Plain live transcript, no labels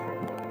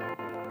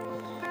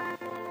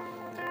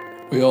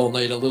We all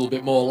need a little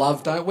bit more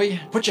love, don't we?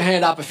 Put your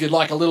hand up if you'd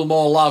like a little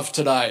more love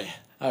today.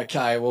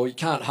 Okay, well, you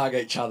can't hug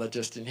each other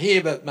just in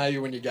here, but maybe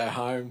when you go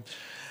home.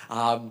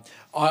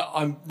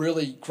 I'm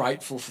really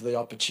grateful for the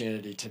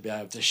opportunity to be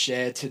able to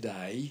share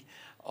today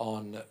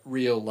on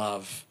real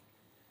love.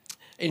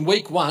 In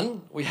week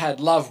 1, we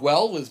had Love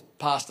Well with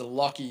Pastor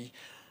Lockie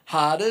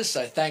Harders,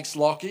 so thanks,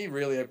 Lockie,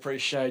 really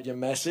appreciate your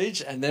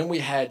message. And then we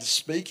had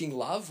Speaking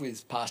Love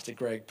with Pastor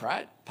Greg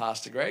Pratt.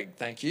 Pastor Greg,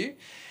 thank you.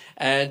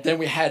 And then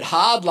we had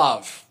Hard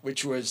Love,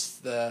 which was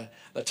the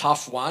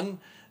tough one.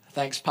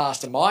 Thanks,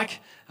 Pastor Mike.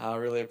 I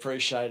really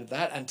appreciated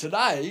that. And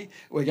today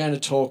we're going to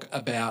talk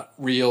about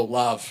real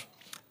love.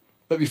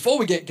 But before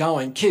we get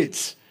going,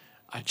 kids,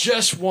 I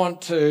just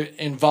want to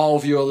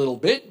involve you a little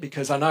bit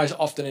because I know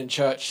often in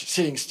church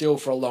sitting still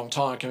for a long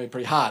time can be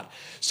pretty hard.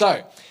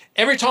 So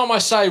every time I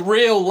say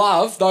real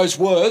love, those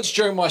words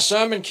during my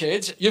sermon,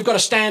 kids, you've got to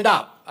stand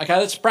up. Okay,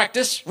 let's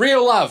practice.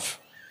 Real love.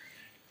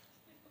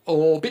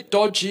 Oh, bit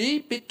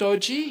dodgy.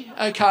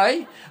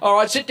 Okay. All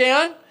right, sit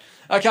down.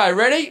 Okay,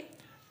 ready?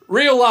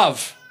 Real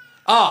love.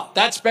 Ah,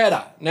 that's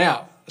better.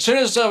 Now, as soon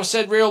as I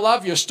said real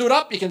love, you stood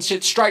up, you can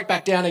sit straight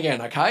back down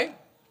again, okay?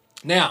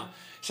 Now,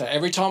 so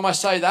every time I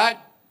say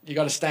that, you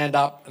got to stand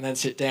up and then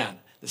sit down.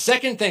 The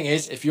second thing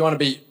is, if you want to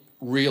be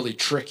really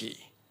tricky,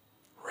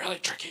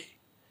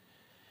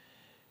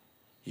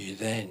 you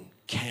then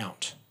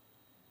count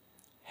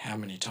how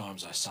many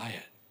times I say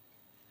it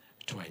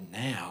between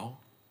now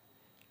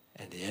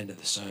and the end of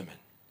the sermon.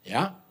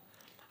 Yeah?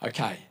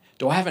 Okay.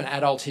 Do I have an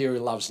adult here who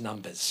loves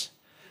numbers?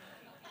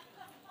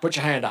 Put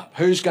your hand up.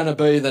 Who's going to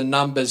be the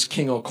numbers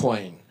king or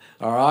queen?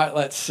 All right,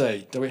 let's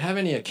see. Do we have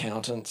any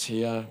accountants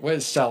here?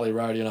 Where's Sally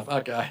Rodian?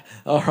 Okay.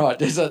 All right,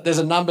 there's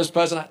a numbers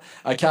person.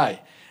 Okay.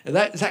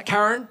 Is that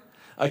Karen?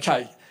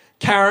 Okay.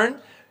 Karen,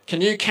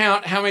 can you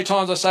count how many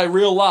times I say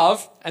real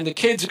love? And the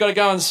kids have got to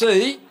go and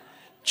see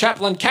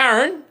Chaplain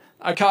Karen,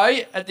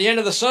 okay, at the end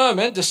of the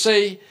sermon to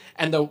see,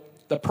 and the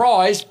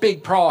prize,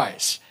 big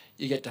prize,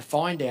 you get to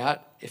find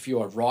out if you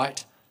are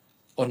right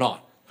or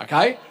not,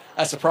 okay?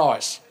 That's the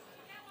prize.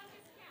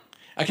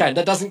 Okay,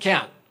 that doesn't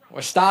count.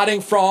 We're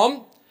starting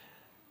from,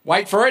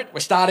 wait for it,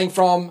 we're starting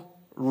from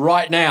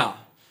right now.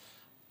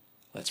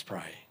 Let's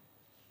pray.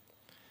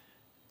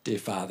 Dear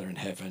Father in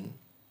heaven,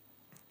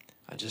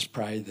 I just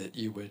pray that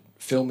you would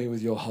fill me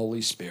with your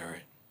Holy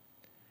Spirit,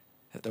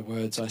 that the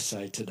words I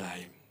say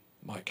today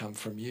might come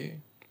from you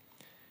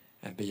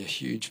and be a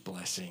huge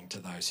blessing to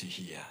those who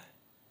hear.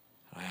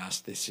 I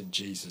ask this in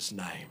Jesus'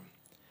 name.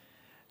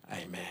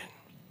 Amen.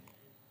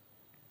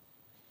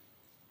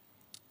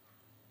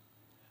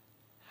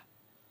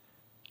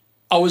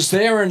 I was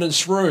there in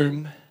this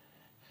room,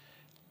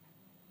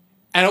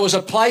 and it was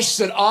a place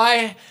that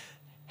I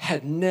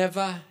had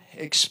never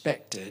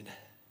expected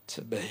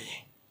to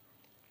be.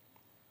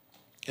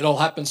 It all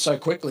happened so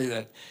quickly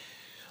that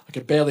I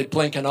could barely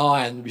blink an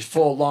eye, and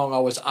before long I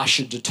was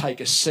ushered to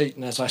take a seat,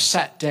 and as I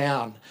sat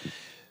down,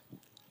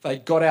 they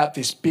got out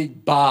this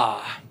big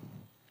bar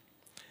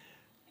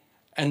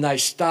and they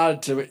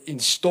started to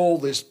install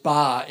this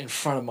bar in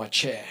front of my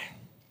chair.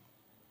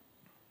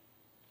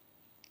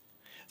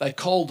 They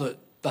called it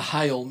the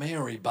Hail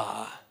Mary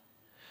bar.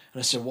 And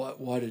I said,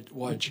 why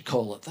did you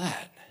call it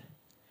that?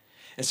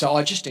 And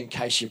so just in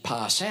case you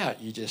pass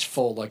out, you just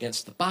fall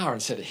against the bar.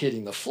 Instead of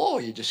hitting the floor,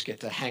 you just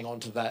get to hang on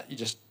to that. You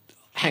just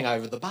hang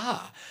over the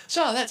bar.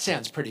 So that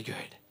sounds pretty good.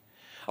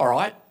 All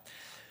right.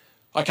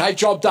 Okay,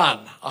 job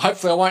done.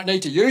 Hopefully I won't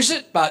need to use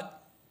it,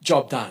 but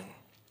job done.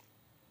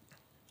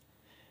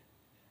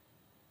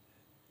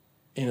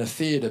 In a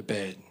theatre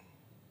bed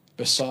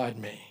beside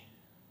me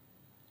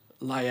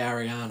lay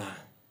Ariana.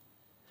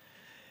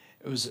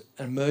 It was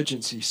an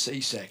emergency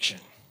C-section.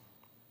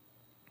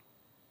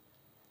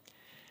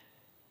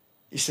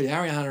 You see,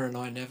 Ariana and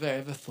I never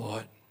ever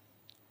thought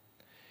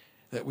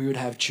that we would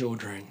have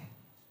children.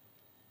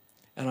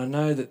 And I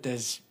know that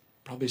there's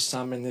probably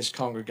some in this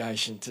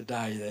congregation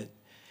today that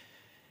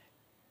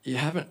you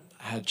haven't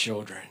had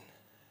children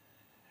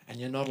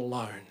and you're not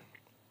alone.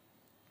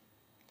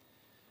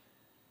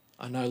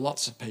 I know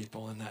lots of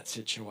people in that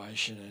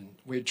situation, and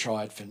we'd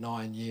tried for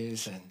 9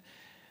 years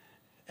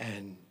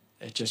and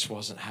it just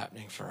wasn't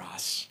happening for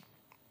us.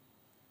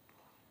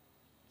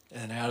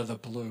 And out of the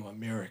blue, a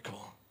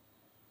miracle.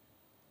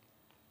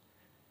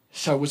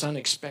 So it was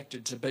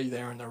unexpected to be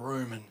there in the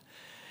room,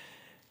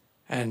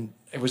 and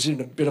it was in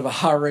a bit of a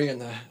hurry,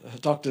 and the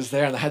doctor's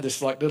there, and they had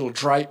this like little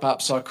drape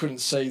up so I couldn't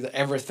see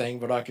everything,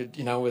 but I could,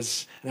 and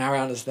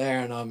Ariana's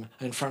there, and I'm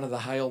in front of the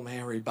Hail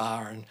Mary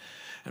bar and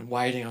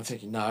waiting. I'm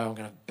thinking, no, I'm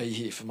going to be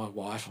here for my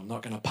wife. I'm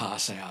not going to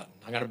pass out.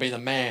 I'm going to be the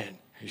man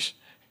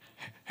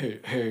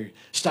who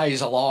stays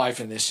alive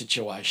in this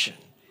situation.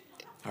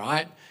 All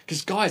right?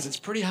 Because, guys, it's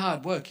pretty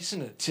hard work,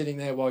 isn't it? Sitting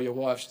there while your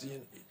wife's...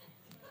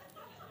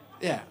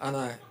 Yeah, I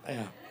know.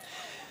 Yeah.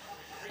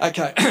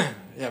 Okay.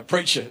 Yeah,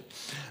 preach it.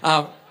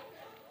 And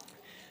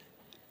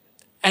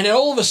then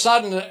all of a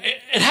sudden,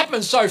 it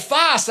happened so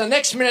fast. The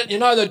next minute,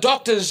 the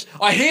doctors...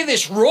 I hear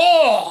this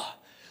roar.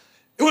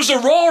 It was a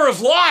roar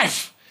of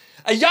life.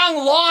 a young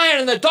lion,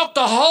 and the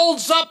doctor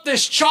holds up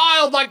this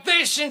child like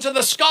this into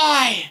the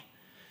sky.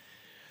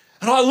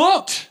 And I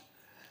looked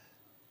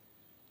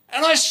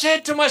and I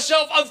said to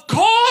myself, of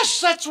course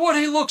that's what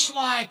he looks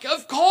like.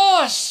 Of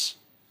course.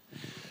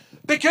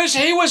 Because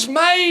he was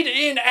made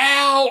in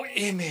our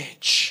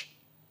image.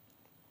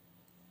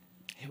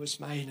 He was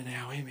made in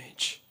our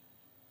image.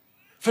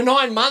 For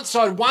 9 months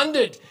I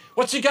wondered,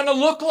 what's he going to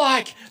look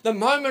like? The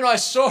moment I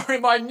saw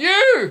him, I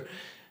knew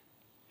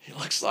he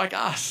looks like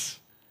us.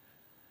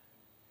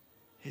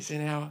 He's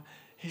in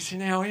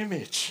our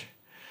image.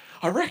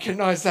 I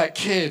recognize that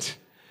kid.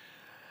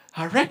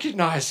 I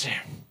recognize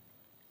him.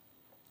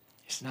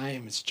 His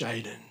name is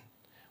Jaden,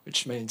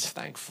 which means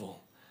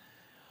thankful,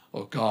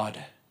 or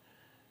God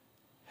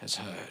has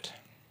heard.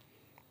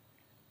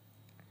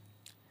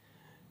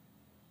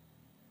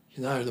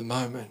 You know, the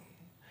moment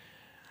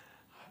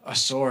I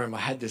saw him, I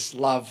had this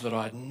love that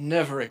I'd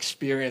never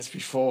experienced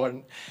before.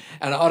 And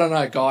I don't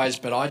know, guys,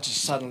 but I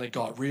just suddenly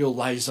got real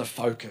laser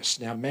focused.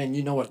 Now, man,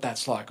 you know what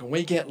that's like. When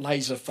we get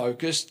laser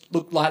focused,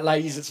 look like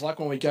ladies, it's like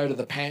when we go to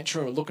the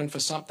pantry and we're looking for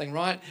something,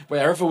 right?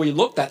 Wherever we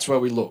look, that's where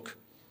we look.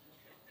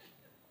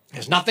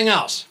 There's nothing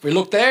else. If we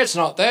look there, it's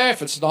not there.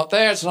 If it's not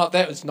there, it's not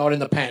there. It's not in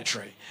the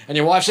pantry. And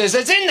your wife says,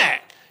 it's in there.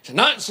 I said,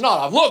 no, it's not.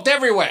 I've looked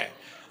everywhere.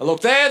 I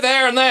looked there,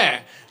 there, and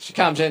there. She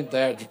comes in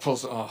there and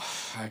pulls, oh,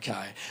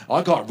 okay.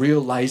 I got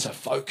real laser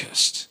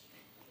focused.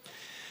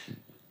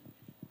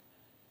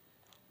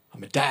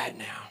 I'm a dad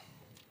now.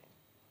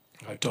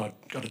 I've got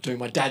to do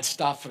my dad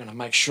stuff. I'm going to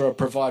make sure I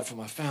provide for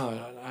my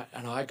family.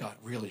 And I got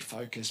really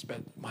focused,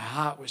 but my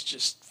heart was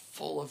just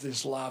full of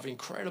this love,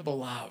 incredible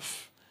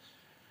love.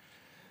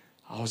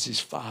 I was his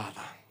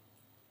father.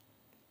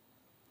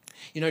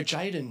 You know,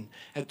 Jaden,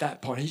 at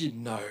that point, he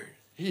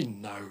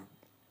didn't know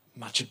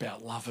much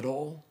about love at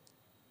all.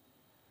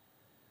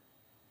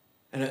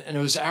 And it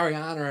was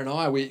Ariana and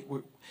I,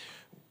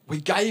 we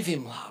gave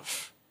him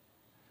love.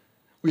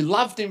 We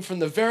loved him from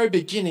the very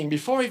beginning.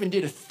 Before he even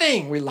did a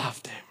thing, we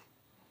loved him.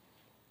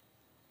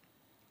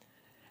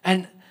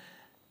 And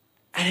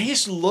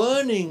he's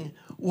learning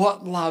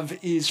what love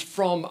is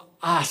from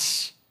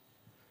us.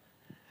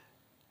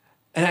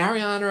 And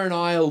Ariana and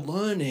I are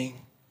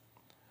learning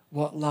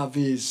what love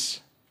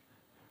is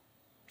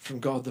from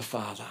God the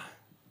Father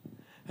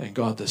and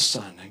God the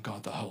Son and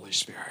God the Holy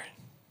Spirit.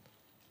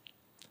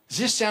 Does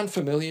this sound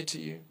familiar to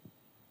you?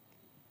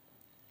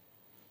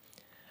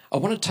 I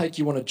want to take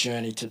you on a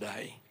journey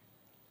today.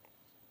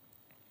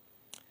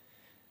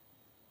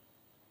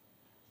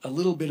 A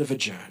little bit of a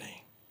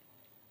journey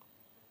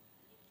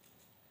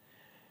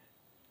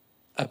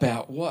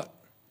about what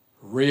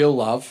real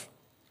love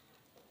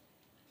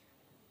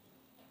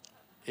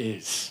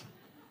is.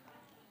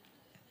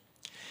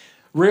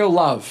 Real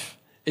love,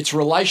 it's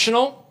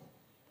relational,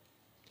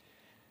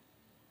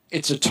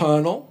 it's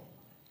eternal,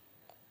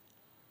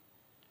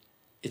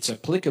 it's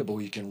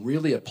applicable. You can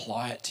really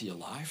apply it to your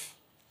life,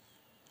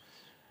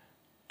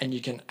 and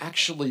you can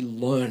actually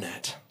learn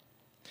it.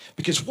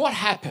 Because what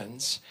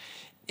happens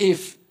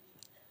if,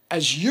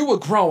 as you were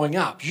growing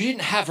up, you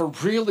didn't have a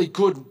really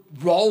good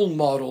role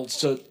model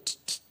to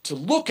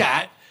look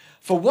at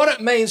for what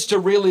it means to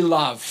really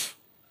love?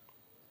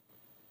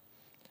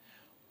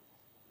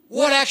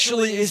 What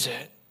actually is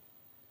it?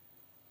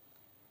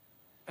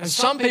 And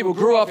some people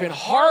grew up in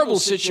horrible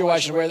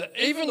situations where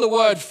even the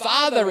word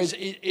father is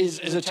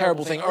a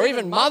terrible thing, or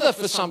even mother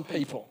for some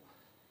people.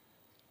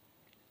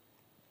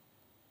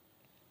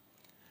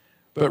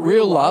 But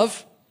real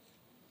love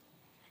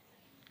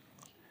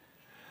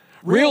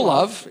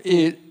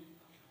is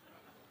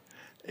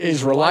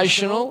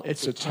relational,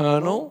 it's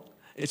eternal,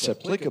 it's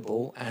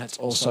applicable, and it's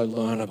also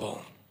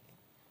learnable.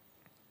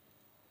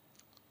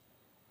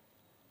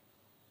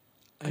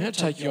 I'm going to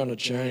take you on a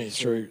journey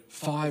through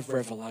 5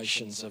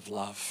 revelations of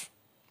love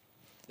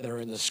that are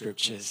in the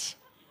scriptures.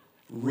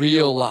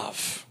 Real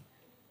love.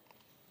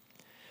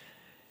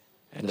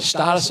 And to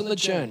start us on the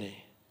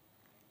journey,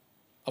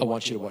 I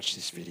want you to watch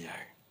this video.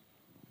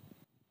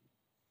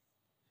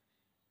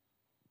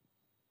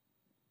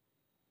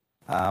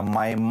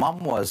 My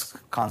mom was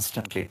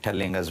constantly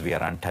telling us we are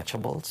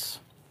untouchables.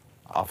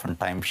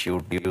 Oftentimes she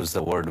would use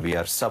the word we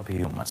are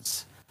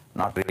subhumans,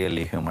 not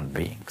really human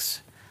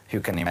beings. You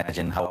can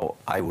imagine how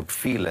I would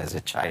feel as a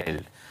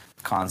child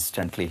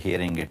constantly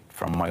hearing it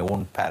from my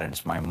own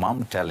parents, my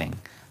mom telling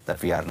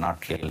that we are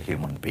not real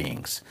human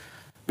beings.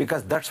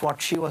 Because that's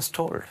what she was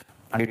told.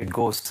 And it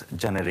goes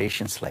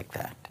generations like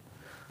that.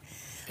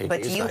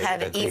 But you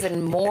had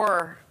even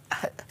more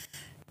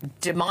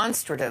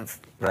demonstrative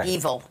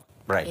evil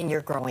in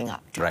your growing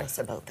up. Tell us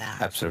about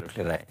that.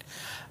 Absolutely right.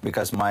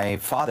 Because my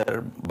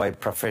father, by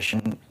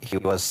profession, he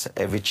was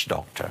a witch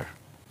doctor,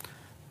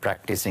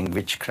 practicing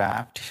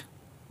witchcraft,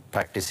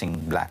 practicing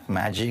black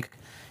magic.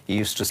 He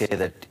used to say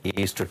that he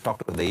used to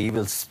talk to the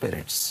evil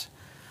spirits,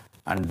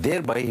 and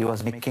thereby he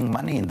was making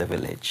money in the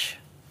village.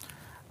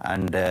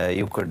 And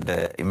you could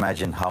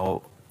imagine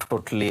how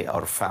totally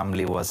our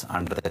family was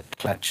under the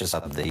clutches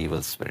of the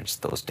evil spirits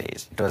those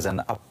days. It was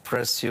an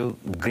oppressive,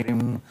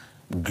 grim,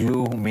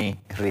 gloomy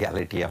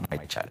reality of my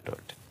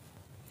childhood.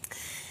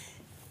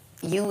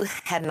 You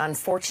had an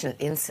unfortunate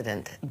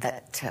incident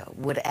that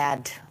would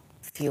add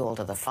fuel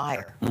to the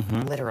fire,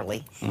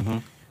 literally.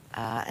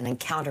 An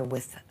encounter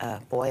with a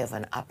boy of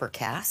an upper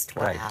caste.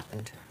 What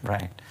happened?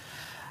 Right.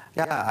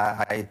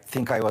 Yeah, I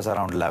think I was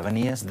around 11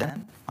 years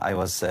then. I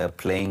was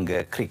playing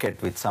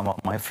cricket with some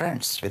of my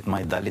friends, with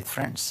my Dalit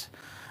friends.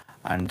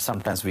 And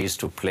sometimes we used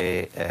to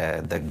play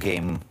the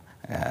game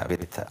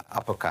with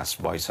upper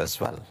caste boys as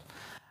well.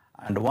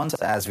 And once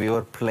as we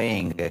were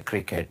playing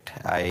cricket,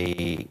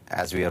 I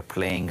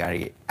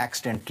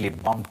accidentally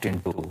bumped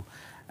into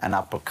an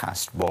upper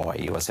caste boy.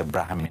 He was a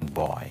Brahmin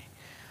boy.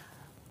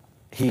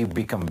 He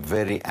became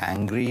very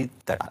angry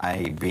that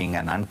I, being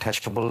an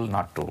untouchable,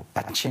 not to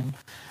touch him.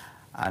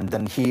 And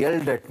then he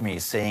yelled at me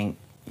saying,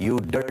 "You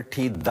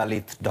dirty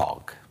Dalit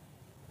dog."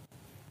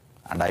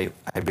 And I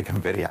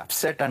became very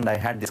upset, and I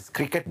had this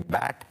cricket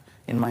bat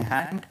in my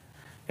hand.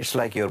 It's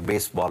like your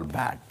baseball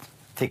bat,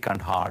 thick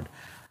and hard.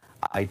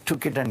 I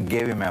took it and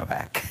gave him a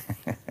whack.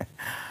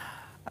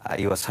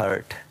 He was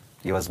hurt.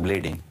 He was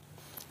bleeding.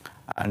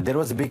 And there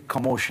was a big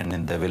commotion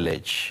in the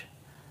village.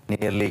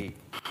 Nearly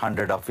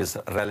 100 of his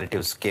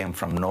relatives came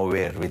from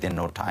nowhere within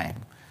no time.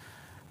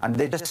 And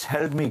they just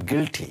held me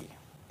guilty.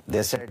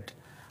 They said,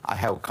 "I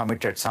have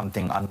committed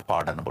something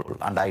unpardonable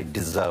and I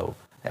deserve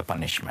a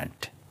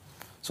punishment."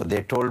 So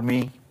they told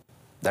me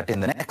that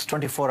in the next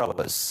 24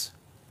 hours,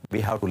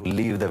 we have to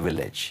leave the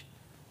village,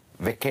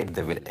 vacate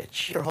the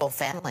village. Your whole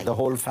family? The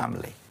whole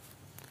family.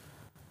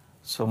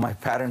 So my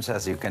parents,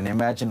 as you can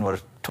imagine, were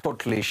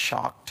totally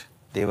shocked.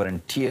 They were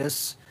in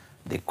tears.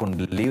 They couldn't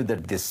believe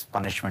that this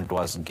punishment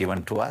was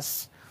given to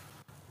us.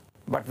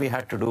 But we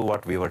had to do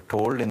what we were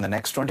told. In the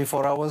next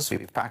 24 hours, we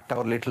packed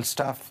our little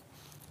stuff,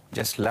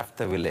 just left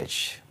the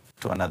village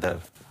to another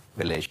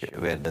village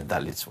where the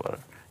Dalits were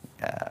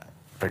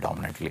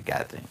predominantly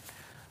gathering.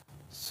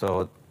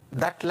 So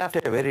that left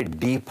a very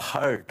deep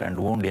hurt and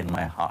wound in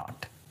my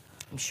heart.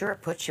 I'm sure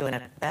it puts you in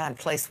a bad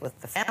place with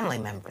the family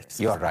members.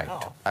 You're right.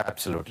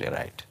 Absolutely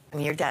right. I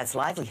mean, your dad's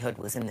livelihood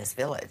was in this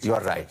village. You're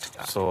right.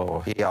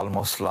 So he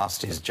almost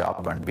lost his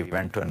job and we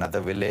went to another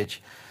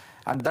village.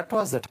 And that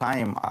was the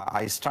time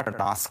I started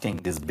asking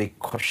this big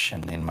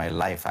question in my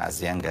life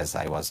as young as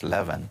I was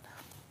 11.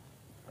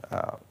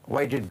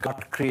 Why did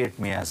God create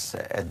me as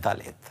a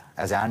Dalit,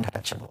 as an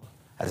untouchable,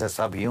 as a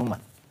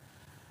subhuman?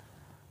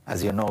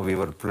 As you know, we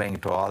were praying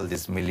to all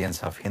these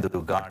millions of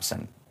Hindu gods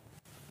and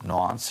no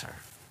answer.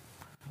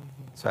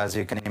 So as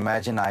you can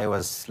imagine, I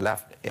was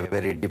left a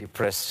very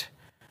depressed,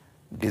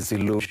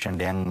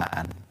 disillusioned young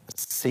man,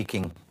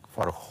 seeking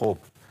for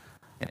hope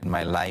in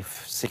my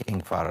life,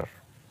 seeking for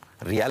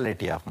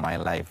reality of my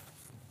life.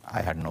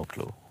 I had no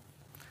clue.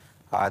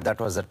 That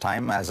was the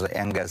time, as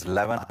young as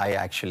 11, I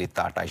actually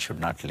thought I should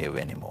not live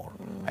anymore.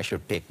 I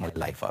should take my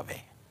life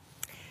away.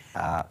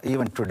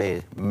 Even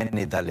today,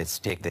 many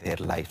Dalits take their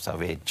lives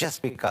away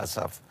just because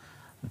of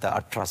the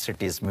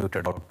atrocities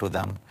meted out to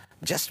them,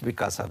 just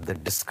because of the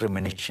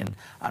discrimination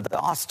and the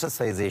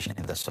ostracization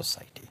in the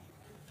society.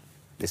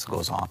 This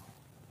goes on.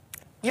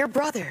 Your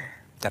brother.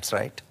 That's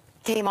right.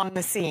 Came on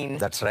the scene.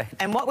 That's right.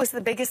 And what was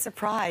the biggest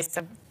surprise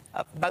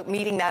about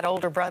meeting that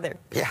older brother?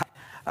 Yeah,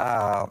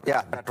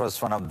 that was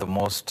one of the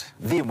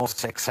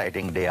most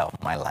exciting day of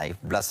my life,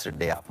 blessed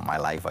day of my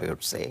life, I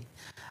would say.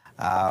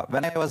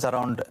 When I was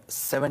around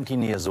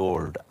 17 years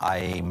old,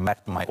 I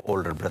met my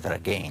older brother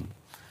again.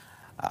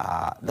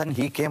 Then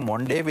he came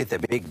one day with a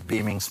big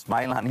beaming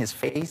smile on his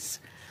face.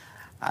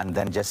 And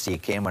then just he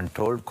came and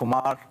told,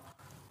 "Kumar,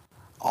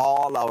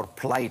 all our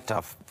plight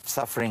of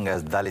suffering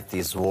as Dalit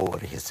is over,"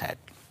 he said.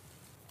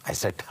 I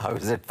said, "How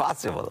is it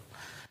possible?"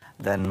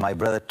 Then my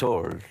brother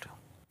told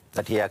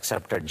that he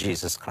accepted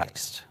Jesus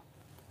Christ.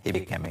 He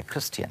became a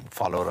Christian,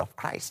 follower of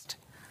Christ.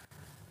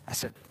 I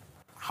said,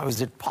 "How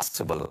is it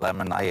possible? I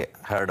mean, I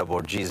heard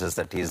about Jesus,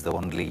 that he is the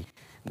only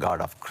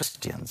God of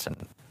Christians.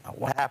 And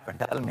what happened?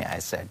 Tell me," I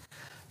said.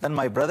 Then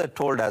my brother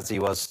told, as he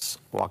was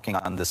walking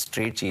on the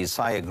street, he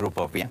saw a group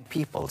of young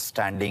people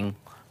standing,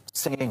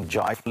 singing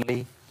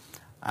joyfully.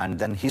 And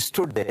then he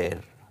stood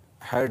there,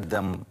 heard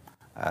them,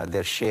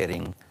 their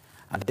sharing,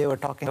 and they were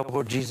talking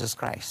about Jesus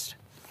Christ.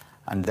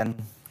 And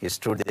then he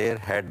stood there,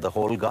 heard the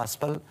whole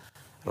gospel,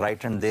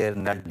 right and there,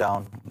 knelt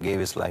down, gave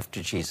his life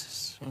to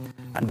Jesus.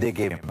 And they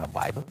gave him a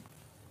Bible.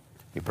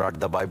 He brought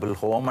the Bible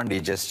home and he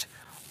just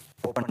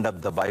opened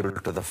up the Bible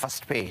to the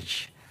first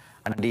page.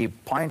 And he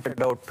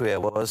pointed out to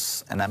a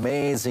verse, an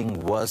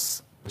amazing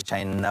verse, which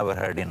I never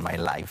heard in my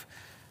life.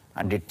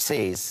 And it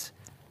says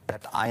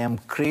that I am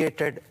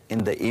created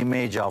in the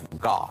image of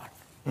God.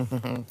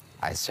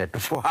 I said,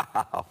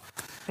 wow,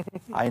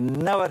 I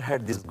never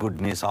heard this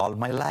good news all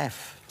my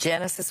life.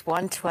 Genesis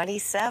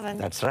 1:27.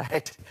 That's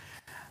right.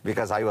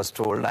 Because I was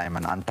told I'm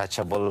an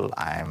untouchable,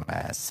 I'm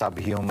a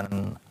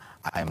subhuman,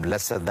 I'm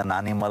lesser than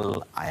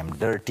animal, I am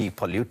dirty,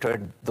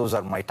 polluted. Those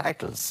are my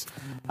titles.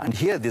 And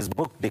here this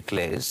book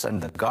declares,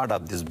 and the God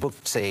of this book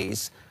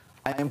says,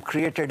 I am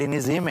created in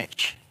his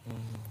image.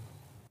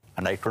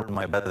 And I told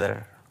my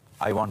brother,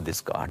 I want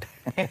this God.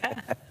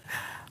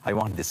 I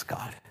want this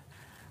God.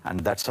 And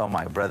that's how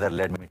my brother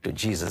led me to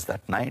Jesus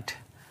that night.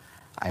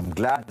 I'm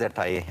glad that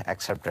I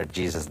accepted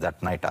Jesus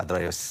that night.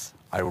 Otherwise,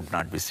 I would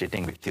not be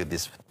sitting with you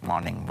this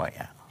morning,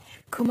 Maya.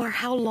 Kumar,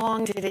 how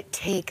long did it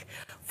take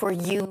for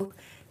you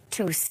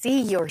to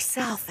see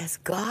yourself as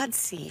God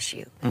sees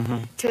you?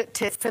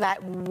 For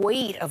that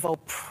weight of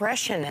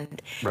oppression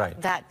and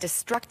that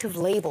destructive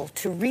label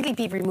to really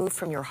be removed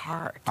from your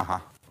heart?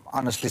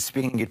 Honestly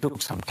speaking, it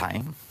took some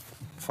time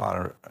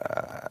for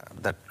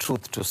the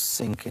truth to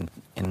sink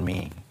in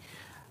me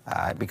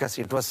because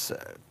it was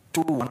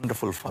too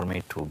wonderful for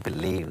me to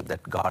believe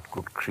that God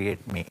could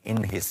create me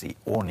in his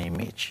own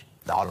image,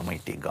 the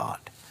Almighty God.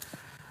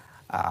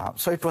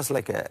 So it was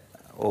like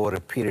over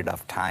a period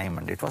of time,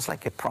 and it was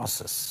like a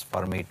process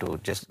for me to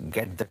just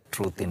get the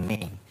truth in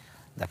me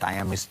that I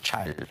am his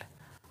child.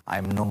 I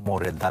am no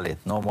more a Dalit,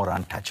 no more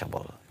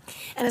untouchable.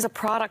 And as a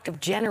product of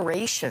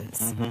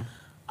generations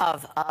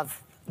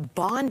of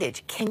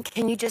bondage,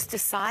 can you just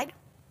decide,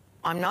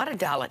 I'm not a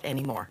Dalit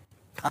anymore?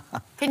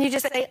 Can you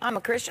just say, I'm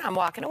a Christian, I'm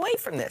walking away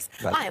from this.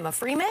 I am a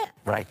free man.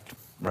 Right.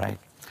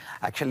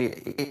 Actually,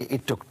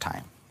 it took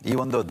time,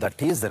 even though that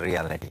is the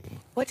reality.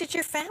 What did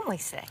your family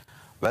say?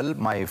 Well,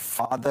 my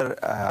father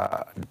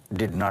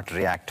did not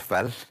react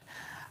well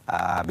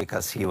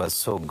because he was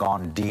so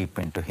gone deep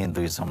into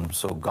Hinduism,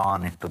 so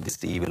gone into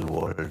this evil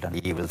world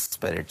and evil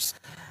spirits.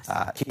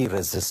 He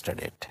resisted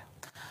it.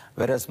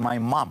 Whereas my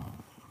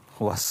mom,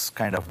 who was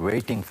kind of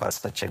waiting for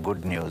such a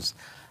good news,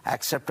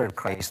 accepted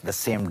Christ the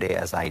same day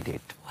as I did.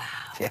 Wow.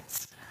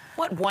 Yes.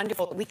 What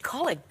wonderful. We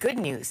call it good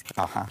news.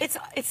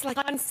 It's like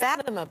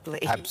unfathomably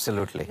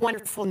absolutely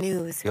wonderful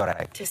news. You're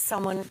right. To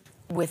someone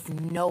with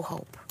no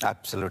hope.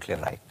 Absolutely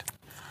right.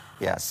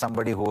 Yeah,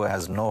 somebody who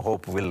has no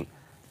hope will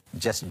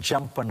just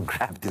jump and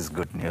grab this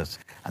good news.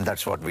 And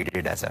that's what we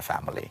did as a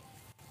family.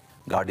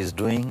 God is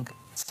doing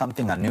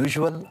something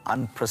unusual,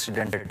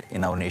 unprecedented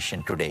in our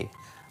nation today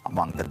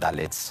among the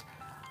Dalits.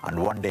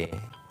 And one day,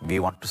 we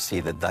want to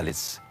see the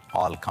Dalits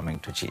all coming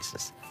to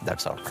Jesus.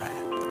 That's our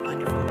prayer.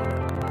 Wonderful.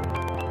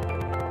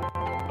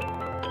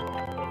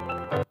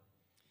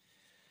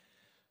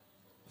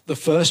 The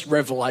first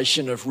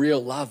revelation of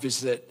real love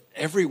is that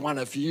every one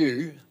of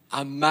you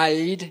are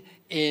made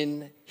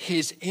in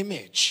his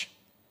image.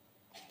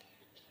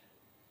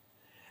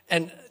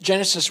 And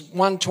Genesis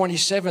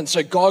 1:27,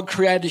 so God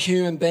created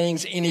human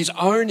beings in his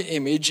own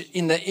image.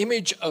 In the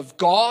image of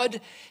God,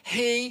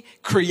 he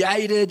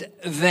created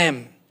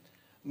them.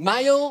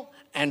 Male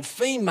and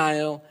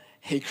female,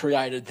 he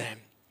created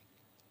them.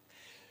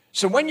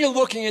 So when you're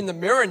looking in the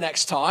mirror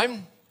next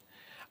time,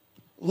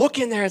 look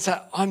in there and say,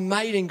 I'm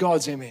made in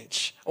God's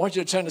image. I want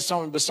you to turn to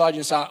someone beside you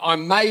and say,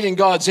 I'm made in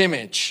God's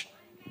image.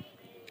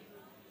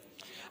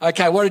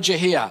 Okay, what did you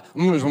hear?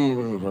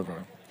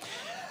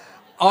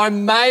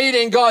 I'm made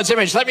in God's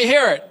image. Let me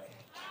hear it.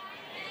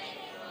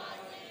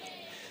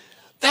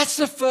 That's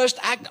the first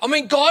act. I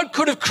mean, God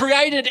could have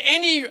created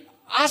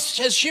us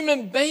as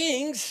human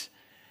beings.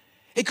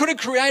 He could have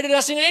created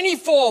us in any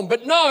form,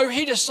 but no,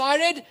 he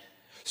decided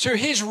through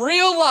his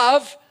real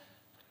love.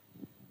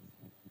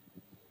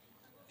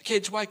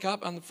 Kids, wake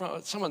up on the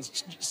front.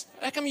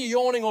 How come you're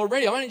yawning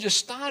already? I only just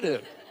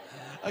started.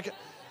 Okay.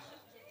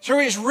 Through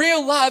his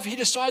real love, he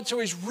decided through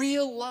his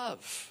real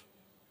love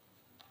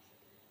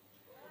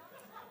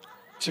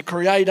to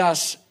create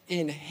us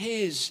in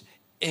his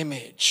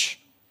image.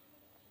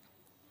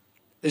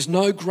 There's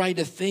no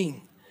greater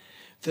thing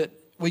that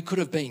we could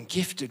have been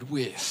gifted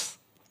with.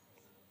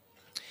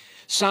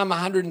 Psalm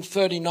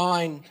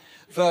 139,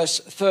 verse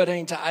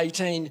 13 to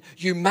 18,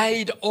 you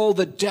made all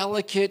the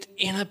delicate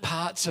inner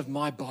parts of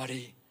my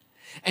body,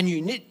 and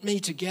you knit me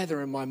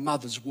together in my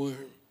mother's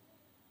womb.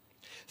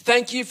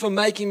 Thank you for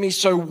making me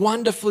so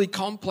wonderfully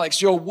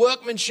complex. Your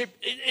workmanship,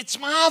 it's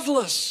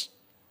marvelous.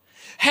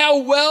 How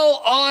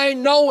well I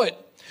know it.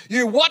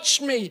 You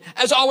watched me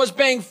as I was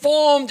being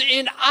formed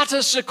in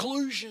utter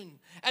seclusion,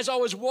 as I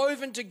was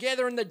woven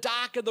together in the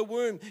dark of the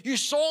womb. You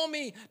saw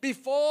me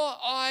before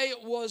I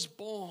was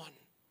born.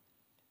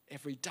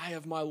 Every day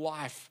of my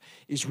life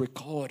is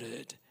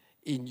recorded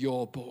in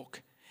your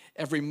book.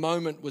 Every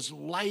moment was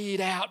laid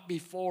out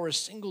before a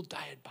single day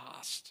had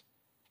passed.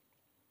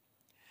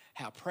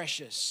 How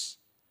precious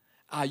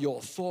are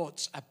your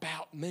thoughts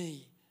about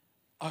me,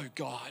 O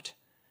God.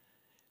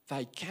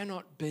 They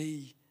cannot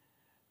be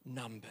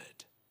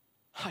numbered.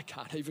 I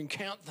can't even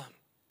count them.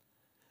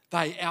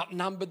 They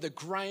outnumber the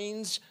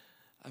grains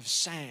of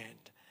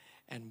sand.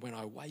 And when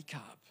I wake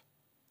up,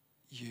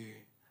 you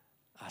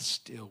are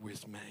still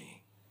with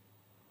me.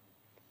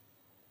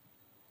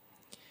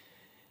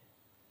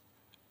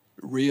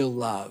 Real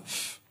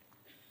love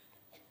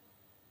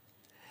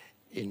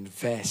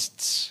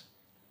invests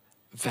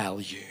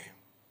value.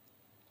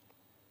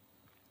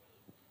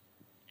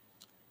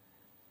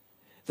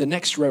 The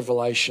next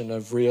revelation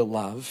of real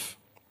love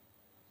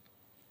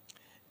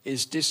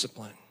is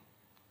discipline.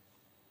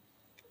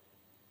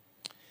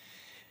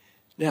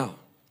 Now,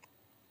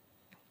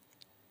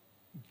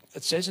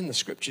 it says in the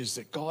scriptures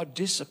that God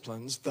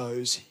disciplines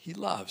those he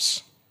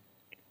loves.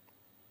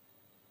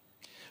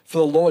 For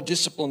the Lord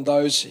disciplines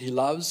those he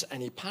loves,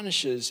 and he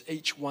punishes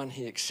each one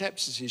he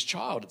accepts as his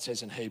child, it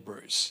says in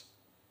Hebrews.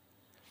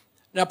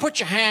 Now put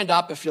your hand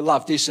up if you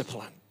love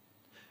discipline.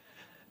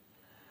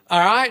 All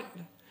right?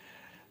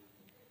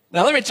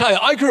 Now let me tell you,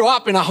 I grew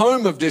up in a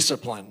home of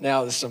discipline.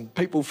 Now there's some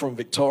people from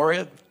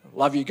Victoria,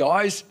 love you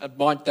guys.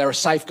 They're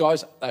safe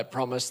guys. They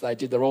promise they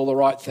did all the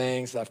right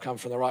things. They've come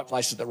from the right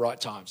places at the right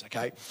times,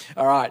 okay?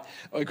 All right.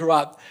 I grew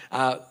up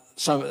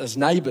as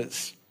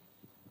neighbours.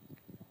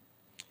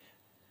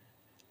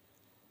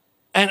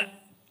 And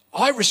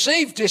I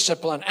received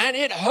discipline and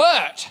it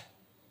hurt.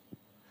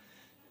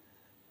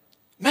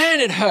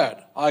 Man, it hurt.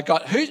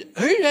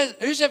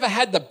 Who's ever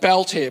had the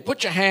belt here?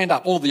 Put your hand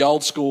up, all the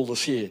old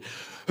schoolers here.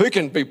 Who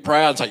can be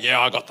proud and say, yeah,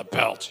 I got the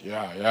belt.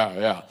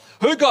 Yeah.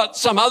 Who got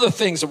some other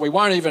things that we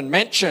won't even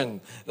mention?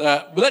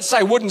 Let's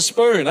say wooden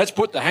spoon. Let's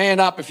put the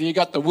hand up if you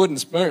got the wooden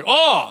spoon.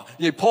 Oh,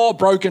 you poor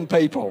broken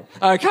people.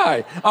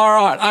 Okay, all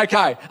right,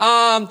 okay.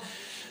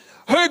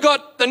 Who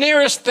got the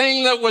nearest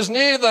thing that was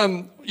near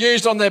them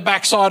used on their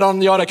backside on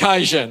the odd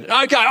occasion?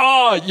 Okay,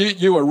 oh,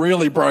 you were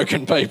really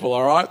broken people,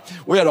 all right?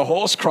 We had a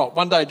horse crop.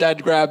 One day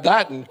Dad grabbed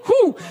that and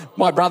whoo,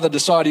 my brother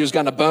decided he was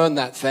going to burn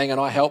that thing and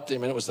I helped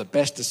him and it was the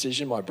best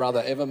decision my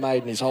brother ever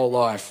made in his whole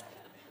life.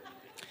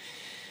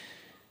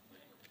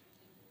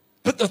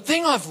 But the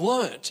thing I've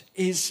learnt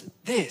is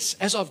this,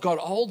 as I've got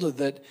older,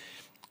 that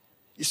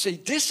you see,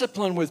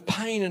 discipline with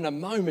pain in a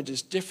moment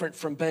is different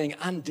from being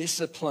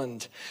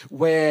undisciplined,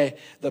 where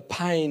the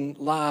pain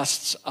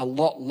lasts a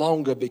lot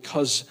longer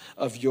because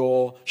of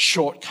your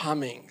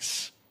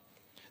shortcomings.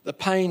 The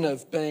pain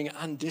of being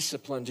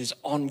undisciplined is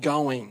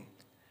ongoing,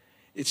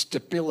 it's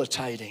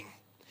debilitating,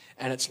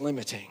 and it's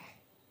limiting.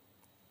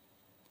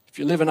 If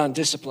you live an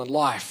undisciplined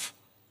life,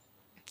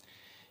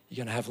 you're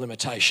going to have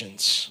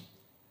limitations.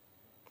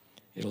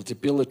 It'll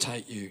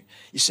debilitate you.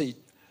 You see,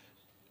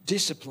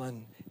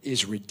 discipline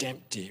is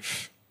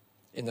redemptive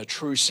in the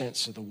true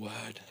sense of the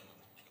word.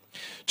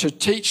 To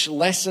teach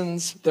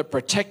lessons that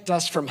protect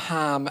us from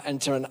harm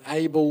and to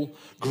enable,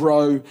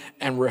 grow,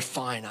 and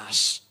refine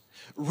us.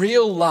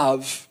 Real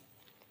love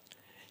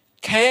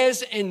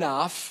cares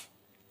enough.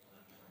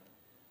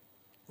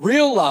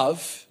 Real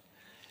love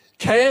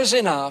cares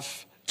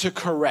enough to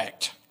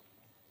correct.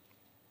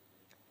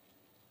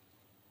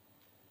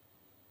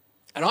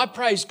 And I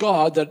praise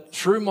God that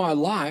through my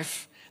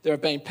life, there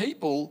have been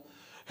people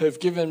who've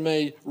given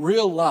me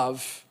real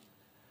love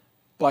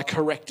by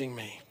correcting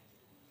me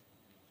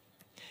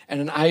and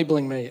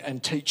enabling me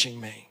and teaching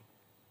me.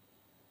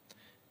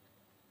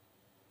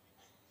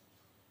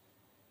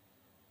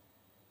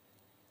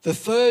 The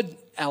third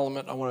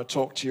element I want to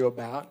talk to you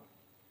about,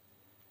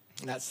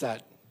 and that's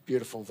that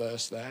beautiful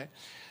verse there.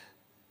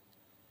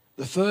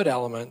 The third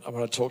element I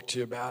want to talk to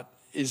you about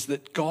is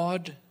that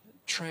God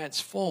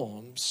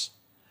transforms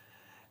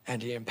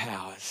and He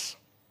empowers.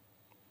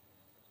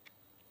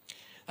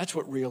 That's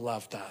what real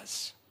love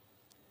does.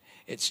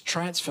 It's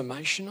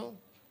transformational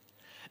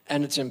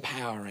and it's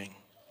empowering.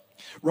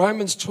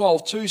 Romans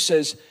 12:2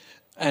 says,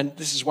 and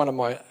this is one of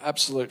my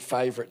absolute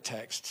favourite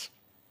texts,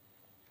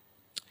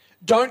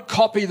 don't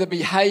copy the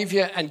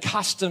behaviour and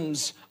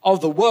customs of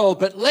the world,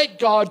 but let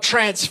God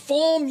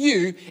transform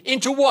you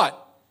into what?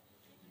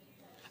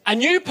 A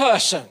new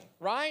person,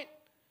 right?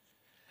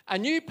 A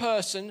new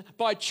person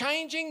by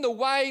changing the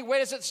way, where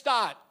does it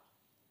start?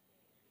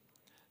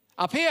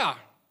 Up here.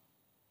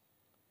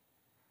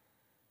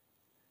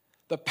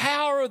 The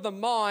power of the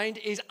mind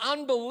is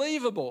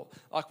unbelievable.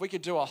 Like we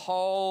could do a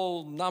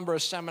whole number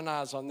of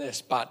seminars on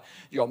this, but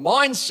your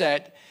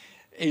mindset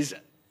is,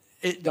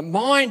 the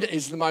mind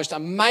is the most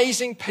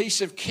amazing piece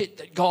of kit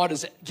that God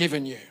has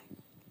given you.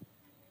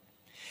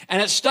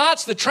 And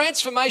the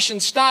transformation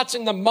starts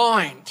in the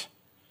mind.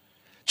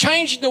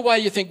 Changing the way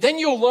you think. Then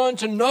you'll learn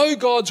to know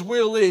God's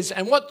will is.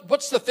 And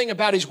what's the thing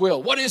about His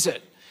will? What is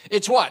it?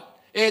 It's what?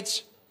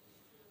 It's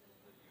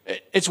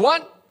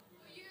what?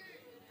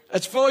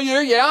 It's for you,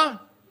 yeah?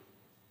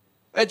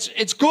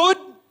 It's good.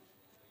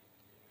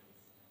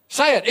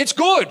 Say it. It's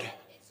good.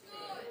 It's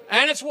good.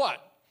 And it's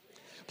what?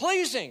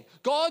 Pleasing.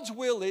 God's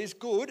will is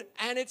good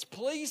and it's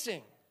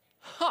pleasing.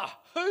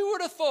 Who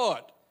would have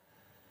thought?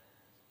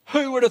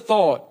 Who would have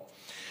thought?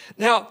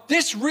 Now,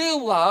 this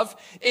real love,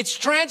 it's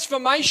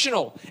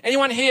transformational.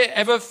 Anyone here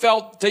ever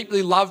felt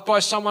deeply loved by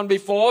someone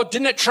before?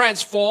 Didn't it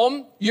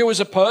transform you as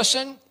a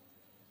person?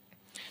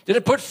 Did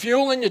it put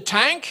fuel in your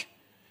tank?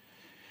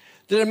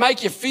 Did it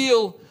make you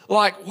feel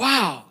like,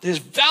 wow, there's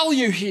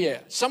value here.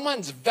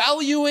 Someone's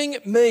valuing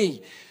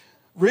me.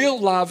 Real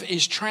love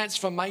is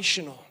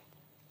transformational.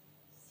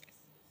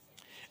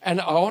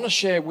 And I want to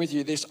share with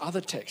you this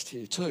other text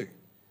here too.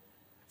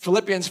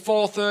 Philippians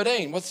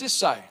 4:13. What's this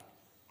say?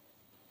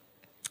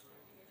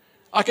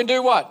 I can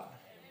do what?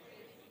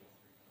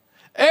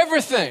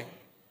 Everything.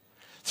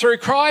 Through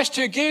Christ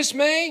who gives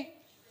me?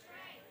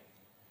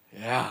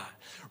 Yeah.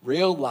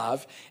 Real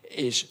love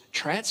is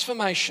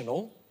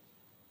transformational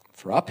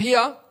for up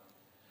here,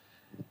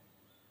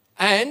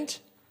 and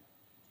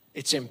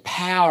it's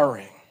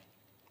empowering.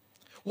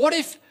 What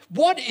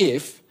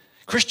if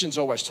Christians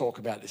always talk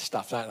about this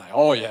stuff, don't they?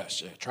 Oh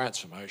yes, yeah,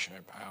 transformation,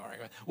 empowering.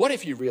 What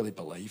if you really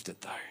believed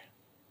it though?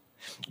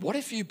 What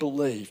if you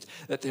believed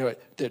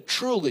that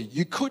truly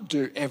you could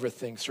do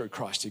everything through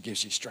Christ who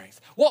gives you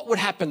strength? What would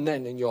happen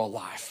then in your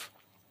life?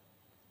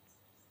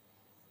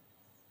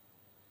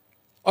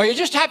 Or you're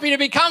just happy to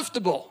be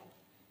comfortable?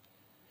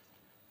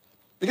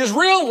 Because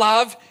real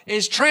love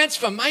is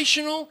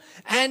transformational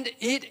and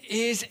it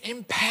is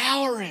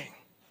empowering.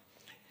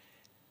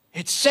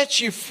 It sets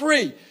you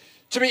free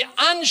to be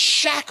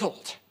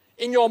unshackled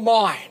in your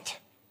mind,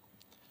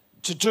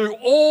 to do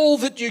all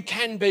that you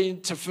can be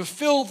to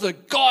fulfill the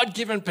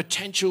God-given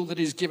potential that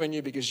is given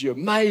you because you're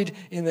made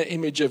in the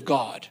image of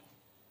God.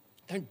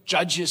 Don't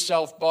judge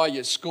yourself by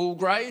your school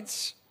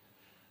grades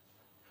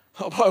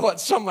or by what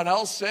someone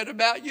else said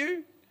about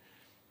you.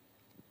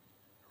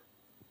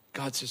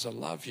 God says, I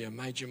love you, I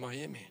made you in my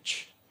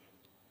image.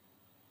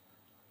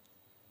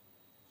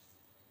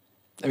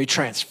 Let me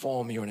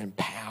transform you and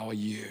empower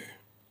you.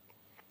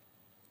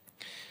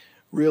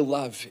 Real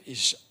love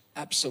is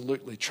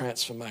absolutely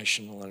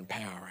transformational and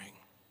empowering.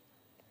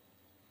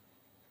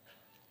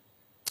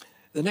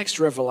 The next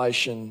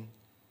revelation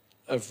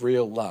of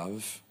real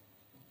love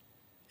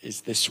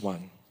is this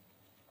one.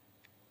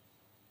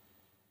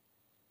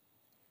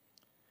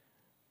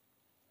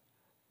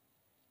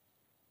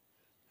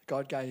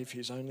 God gave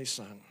his only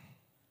son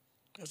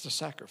as a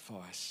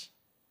sacrifice.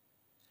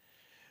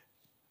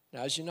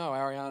 Now, as you know,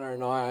 Ariana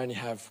and I only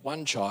have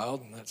one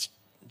child, and that's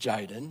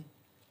Jaden.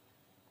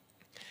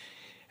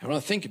 And when I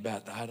think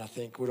about that, I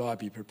think, would I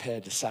be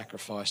prepared to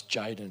sacrifice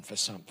Jaden for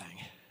something?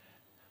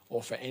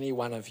 Or for any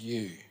one of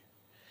you?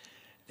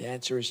 The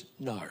answer is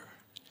no.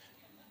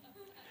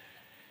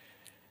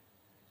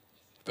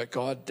 But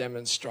God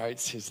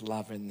demonstrates his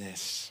love in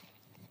this.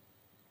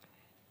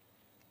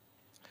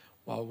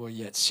 While we're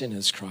yet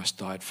sinners, Christ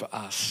died for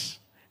us.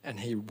 And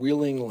he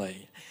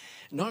willingly,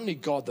 not only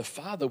God the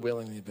Father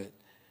willingly, but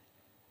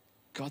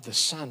God the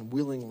Son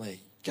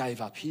willingly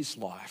gave up his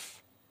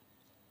life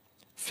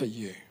for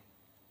you.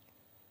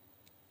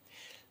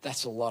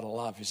 That's a lot of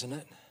love, isn't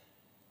it?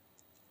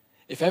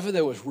 If ever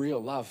there was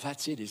real love,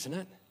 that's it, isn't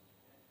it?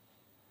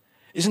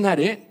 Isn't that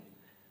it?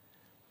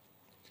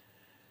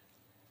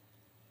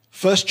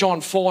 1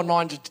 John 4,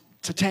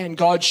 9-10,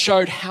 God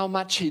showed how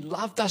much he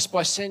loved us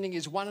by sending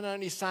his one and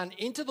only Son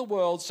into the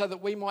world so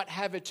that we might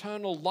have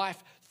eternal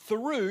life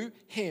through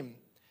him.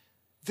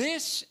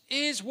 This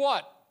is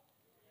what?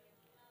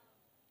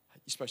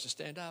 You're supposed to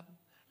stand up.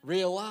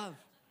 Real love,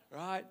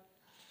 right?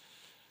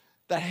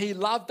 That he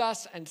loved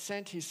us and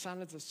sent his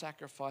Son as a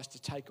sacrifice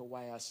to take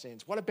away our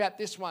sins. What about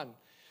this one?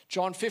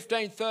 John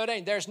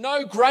 15:13. There's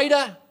no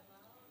greater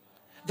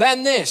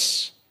than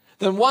this,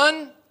 than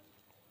one.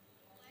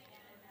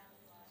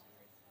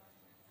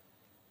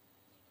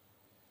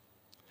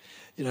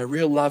 You know,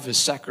 real love is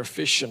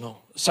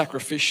sacrificial,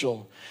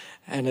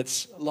 and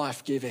it's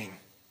life-giving.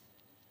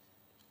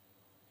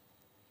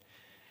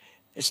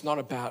 It's not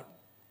about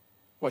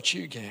what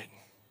you get.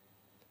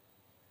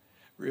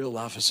 Real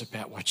love is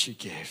about what you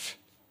give.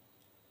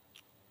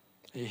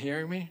 Are you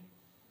hearing me?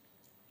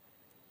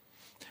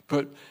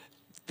 But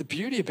the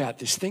beauty about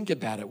this, think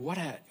about it. What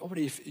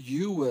if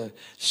you were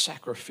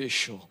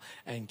sacrificial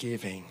and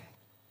giving,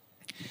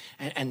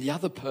 and the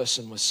other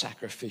person was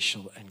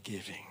sacrificial and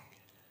giving?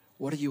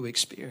 What are you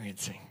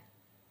experiencing?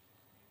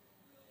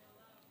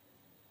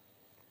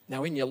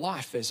 Now, in your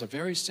life, there's a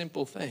very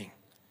simple thing.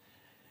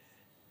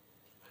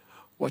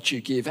 What you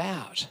give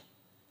out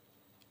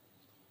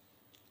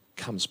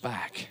comes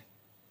back.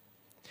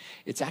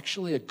 It's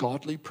actually a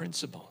godly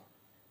principle.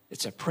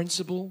 It's a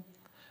principle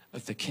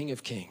of the King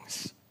of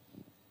Kings.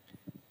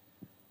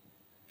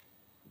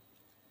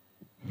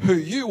 Who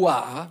you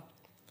are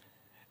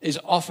is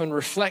often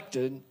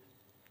reflected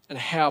in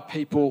how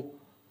people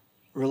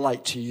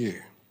relate to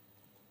you,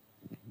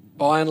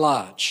 by and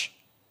large.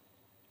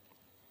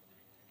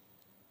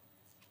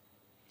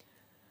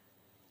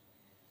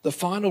 The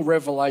final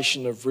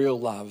revelation of real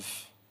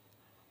love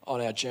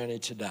on our journey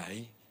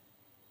today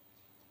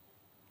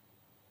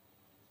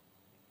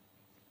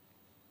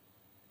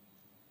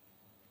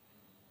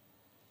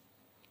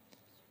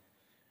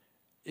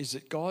is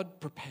that God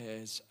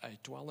prepares a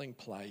dwelling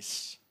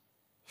place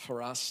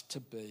for us to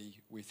be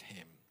with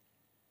him.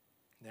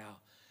 Now,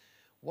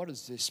 what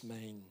does this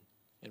mean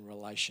in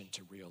relation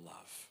to real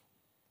love?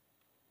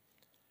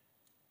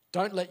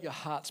 Don't let your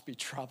hearts be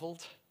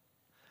troubled.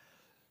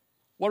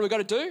 What do we got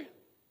to do?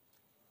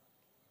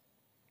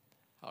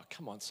 Oh,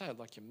 come on, say it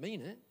like you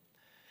mean it.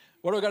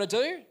 What do we got to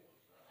do?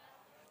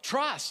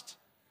 Trust.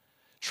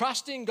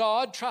 Trust in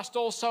God. Trust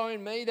also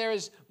in me. There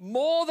is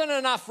more than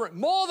enough room.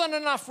 More than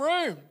enough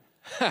room.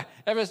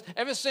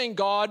 Ever seen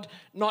God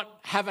not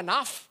have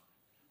enough?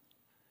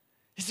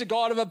 He's a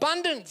God of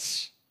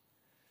abundance.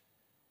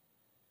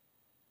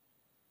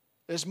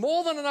 There's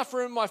more than enough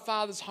room in my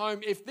Father's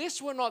home. If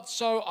this were not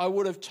so, I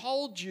would have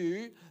told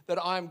you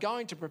that I am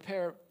going to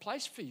prepare a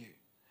place for you.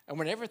 And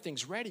when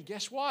everything's ready,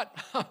 guess what?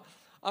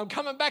 I'm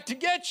coming back to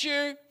get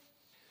you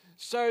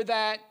so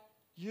that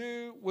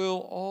you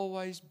will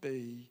always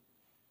be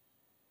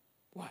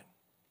what?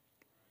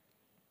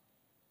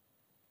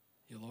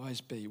 You'll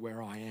always be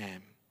where I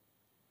am.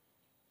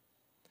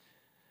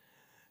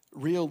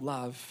 real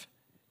love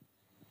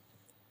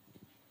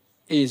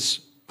is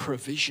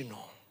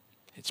provisional.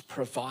 It's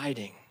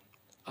providing.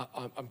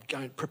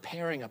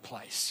 Preparing a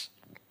place.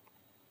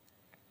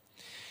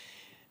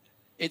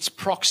 It's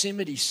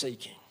proximity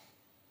seeking.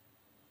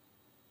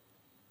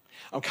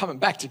 I'm coming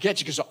back to get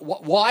you because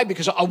why?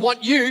 Because I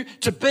want you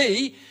to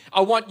be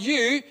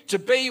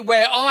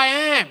where I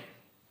am.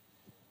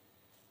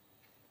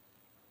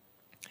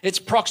 It's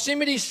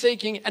proximity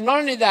seeking, and not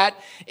only that,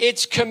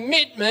 it's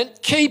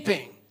commitment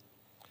keeping.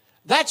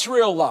 That's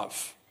real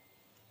love.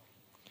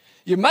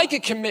 You make a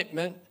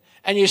commitment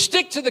and you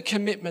stick to the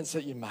commitments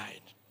that you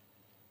made.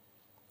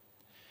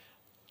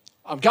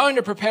 I'm going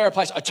to prepare a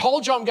place. I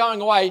told you I'm going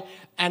away,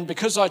 and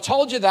because I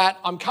told you that,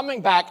 I'm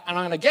coming back and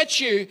I'm going to get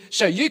you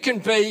so you can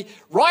be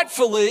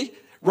rightfully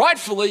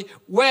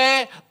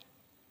where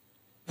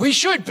we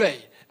should be,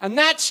 and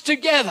that's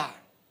together.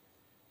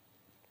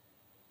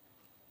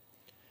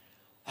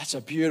 That's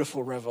a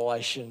beautiful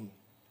revelation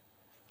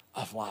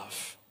of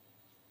love.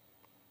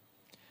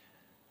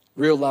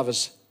 Real love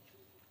is,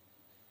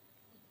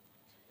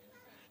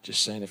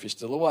 just seeing if you're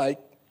still awake,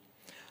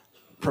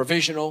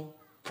 provisional,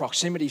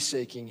 proximity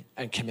seeking,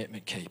 and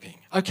commitment keeping.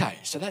 Okay,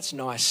 so that's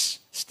nice,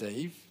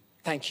 Steve.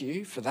 Thank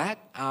you for that.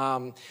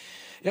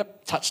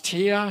 Touched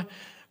here.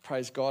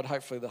 Praise God.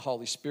 Hopefully the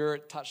Holy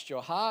Spirit touched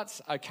your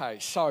hearts. Okay,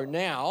 so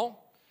now,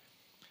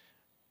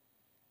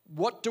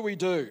 what do we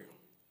do?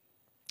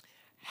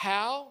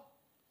 How,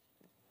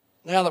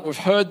 now that we've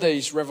heard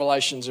these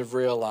revelations of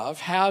real love,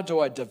 how do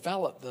I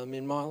develop them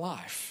in my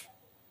life?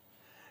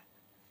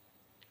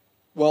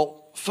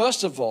 Well,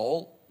 first of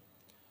all,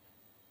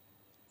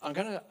 I'm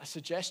going to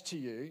suggest to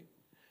you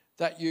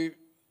that you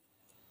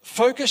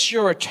focus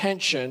your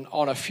attention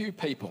on a few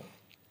people.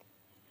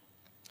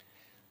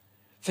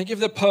 Think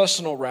of the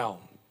personal realm.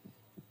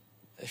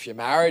 If you're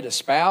married, a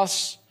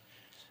spouse,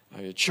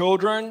 or your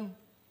children,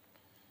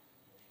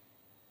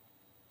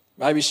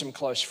 maybe some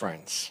close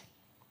friends.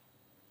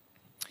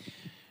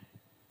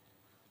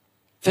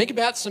 Think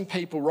about some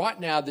people right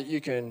now that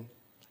you can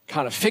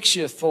kind of fix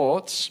your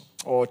thoughts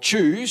or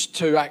choose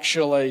to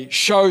actually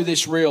show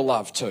this real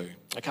love to.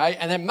 Okay,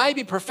 and then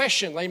maybe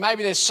professionally,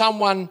 maybe there's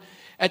someone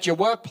at your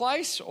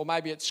workplace or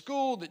maybe at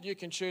school that you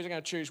can choose. I'm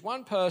going to choose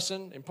one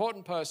person,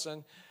 important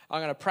person.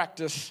 I'm going to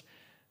practice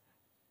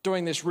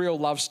doing this real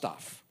love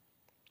stuff.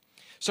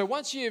 So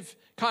once you've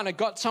kind of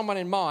got someone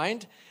in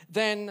mind,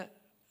 then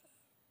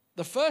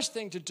the first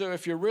thing to do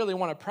if you really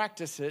want to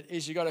practice it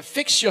is you've got to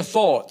fix your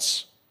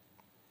thoughts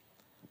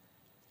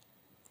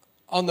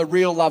on the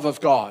real love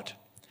of God,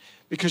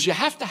 because you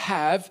have to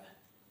have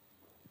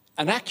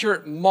an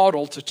accurate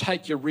model to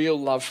take your real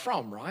love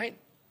from, right?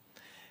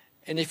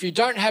 And if you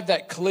don't have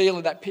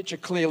that picture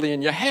clearly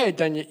in your head,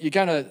 then you're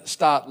going to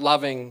start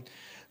loving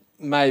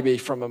maybe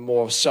from a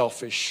more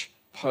selfish,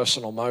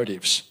 personal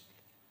motives.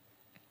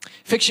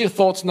 Fix your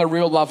thoughts on the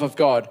real love of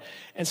God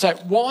and say,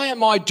 why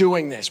am I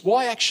doing this?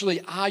 Why actually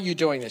are you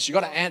doing this? You've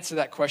got to answer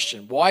that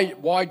question.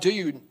 Why do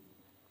you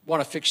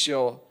want to fix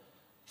your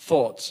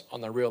thoughts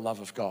on the real love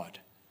of God?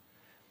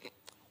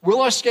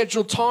 Will I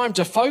schedule time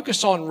to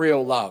focus on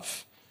real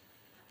love?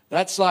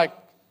 That's like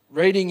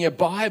reading your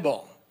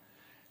Bible,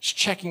 just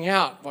checking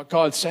out what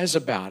God says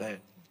about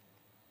it.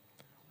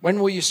 When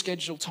will you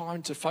schedule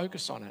time to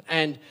focus on it?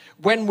 And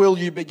when will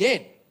you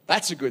begin?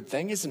 That's a good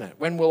thing, isn't it?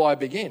 When will I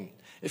begin?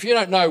 If you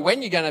don't know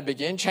when you're going to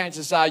begin,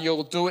 chances are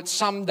you'll do it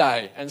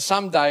someday, and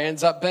someday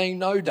ends up being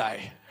no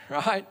day,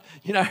 right?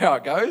 You know how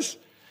it goes.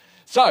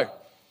 So,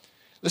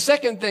 the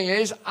second thing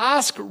is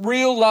ask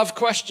real love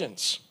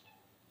questions.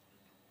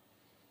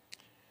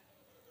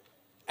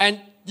 And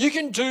you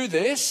can do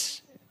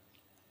this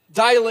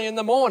daily in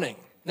the morning.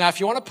 Now, if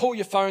you want to pull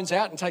your phones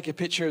out and take a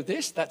picture of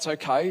this, that's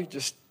okay.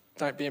 Just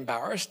don't be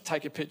embarrassed.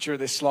 Take a picture of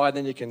this slide,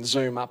 then you can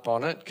zoom up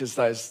on it because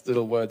those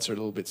little words are a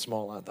little bit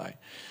small, aren't they?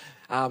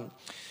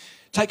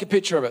 Take a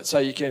picture of it so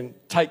you can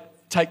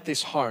take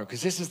this home,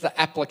 because this is the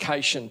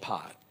application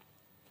part.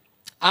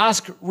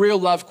 Ask real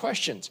love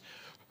questions.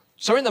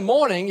 So in the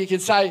morning, you can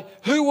say,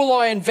 who will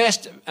I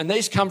invest? And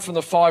these come from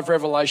the 5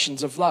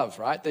 revelations of love,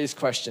 right? These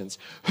questions.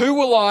 Who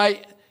will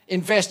I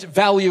invest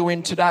value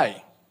in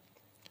today?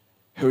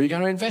 Who are you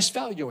going to invest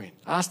value in?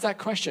 Ask that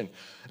question.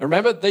 And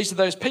remember, these are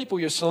those people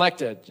you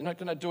selected. You're not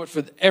going to do it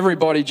for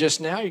everybody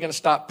just now. You're going to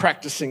start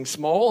practicing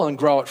small and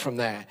grow it from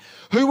there.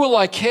 Who will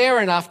I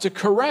care enough to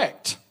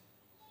correct?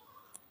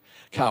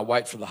 Can't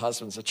wait for the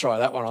husbands to try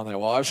that one on their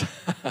wives.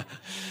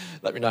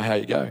 Let me know how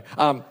you go.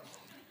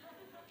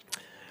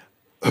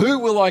 Who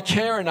will I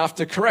care enough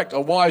to correct?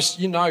 Or wives,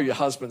 you know your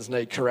husbands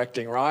need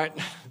correcting, right?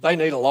 They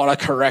need a lot of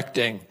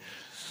correcting.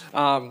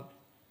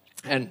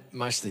 And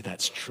mostly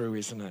that's true,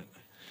 isn't it?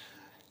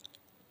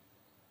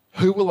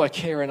 Who will I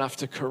care enough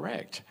to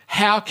correct?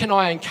 How can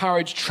I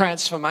encourage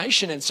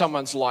transformation in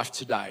someone's life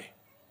today?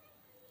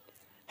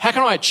 How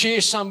can I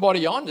cheer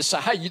somebody on to say,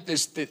 hey,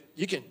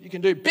 you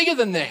can do bigger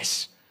than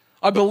this.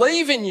 I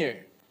believe in you.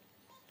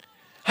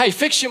 Hey,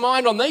 fix your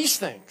mind on these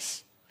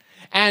things.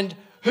 And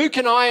who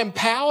can I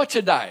empower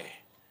today?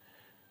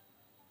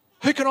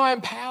 Who can I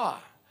empower?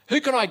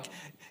 Who can I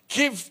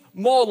give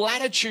more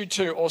latitude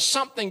to or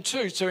something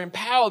to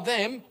empower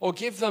them or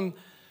give them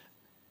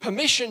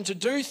permission to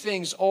do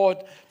things or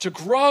to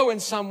grow in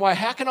some way?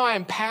 How can I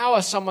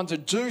empower someone to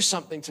do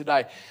something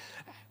today?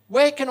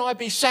 Where can I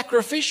be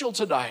sacrificial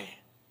today?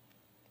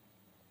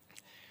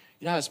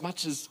 You know, as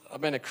much as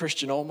I've been a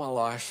Christian all my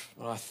life,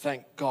 and I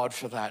thank God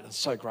for that, I'm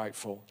so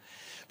grateful.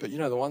 But you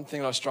know, the one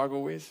thing I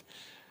struggle with,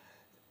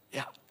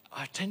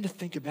 I tend to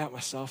think about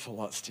myself a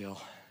lot still.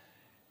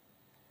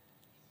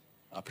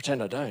 I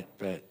pretend I don't,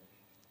 but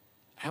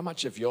how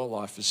much of your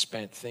life is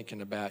spent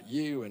thinking about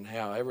you and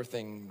how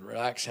everything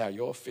reacts, how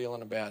you're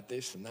feeling about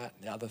this and that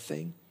and the other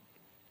thing?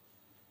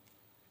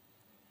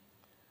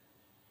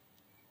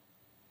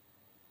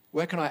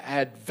 Where can I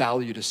add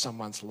value to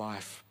someone's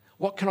life?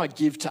 What can I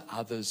give to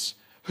others?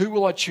 Who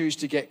will I choose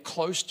to get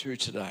close to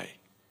today?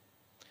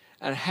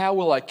 And how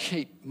will I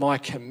keep my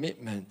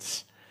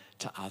commitments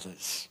to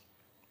others?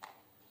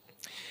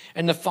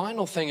 And the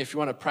final thing, if you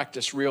want to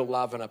practice real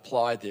love and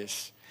apply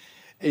this,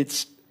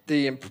 it's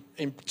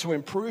to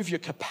improve your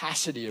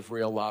capacity of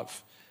real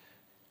love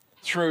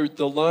through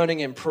the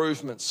learning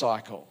improvement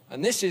cycle.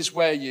 And this is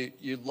where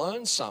you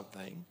learn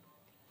something,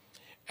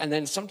 and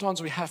then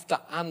sometimes we have to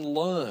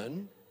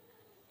unlearn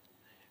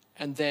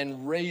and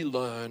then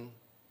relearn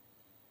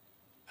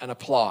and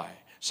apply.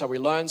 So we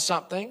learn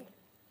something,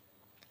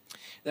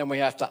 then we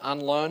have to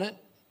unlearn it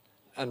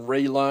and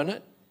relearn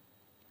it,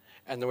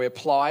 and then we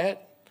apply it,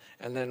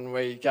 and then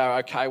we go,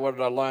 okay, what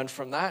did I learn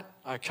from that?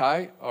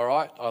 Okay, all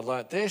right, I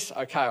learnt this.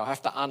 Okay, I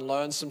have to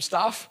unlearn some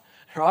stuff,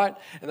 right?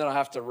 And then I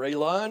have to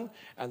relearn,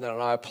 and then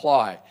I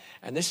apply.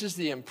 And this is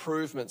the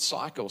improvement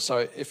cycle.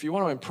 So if you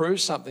want to improve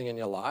something in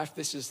your life,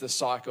 this is the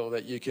cycle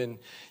that you can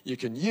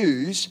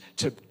use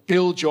to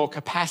build your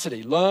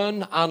capacity.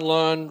 Learn,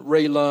 unlearn,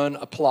 relearn,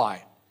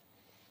 apply.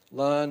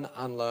 Learn,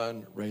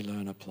 unlearn,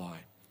 relearn, apply.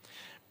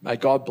 May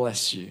God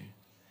bless you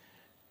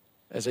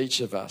as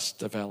each of us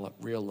develop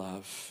real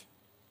love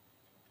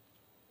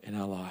in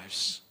our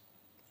lives.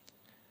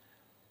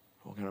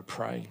 We're going to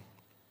pray.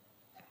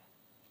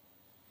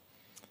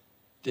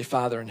 Dear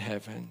Father in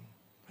heaven,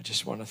 I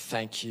just want to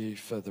thank you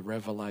for the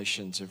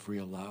revelations of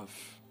real love.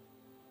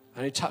 I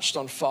only touched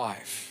on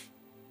 5.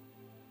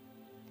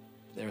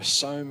 There are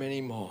so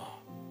many more.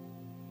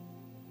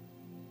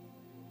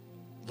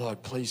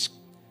 Lord, please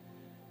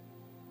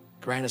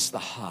grant us the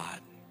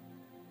heart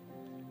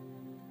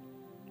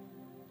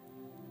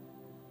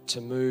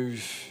to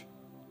move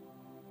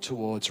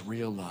towards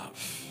real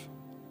love.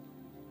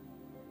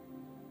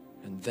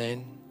 And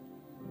then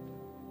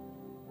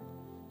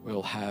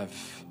we'll have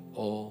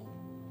all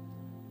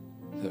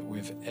that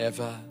we've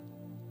ever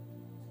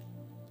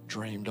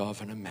dreamed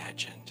of and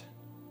imagined.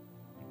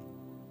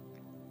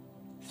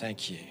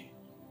 Thank you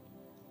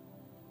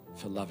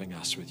for loving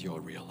us with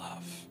your real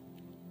love.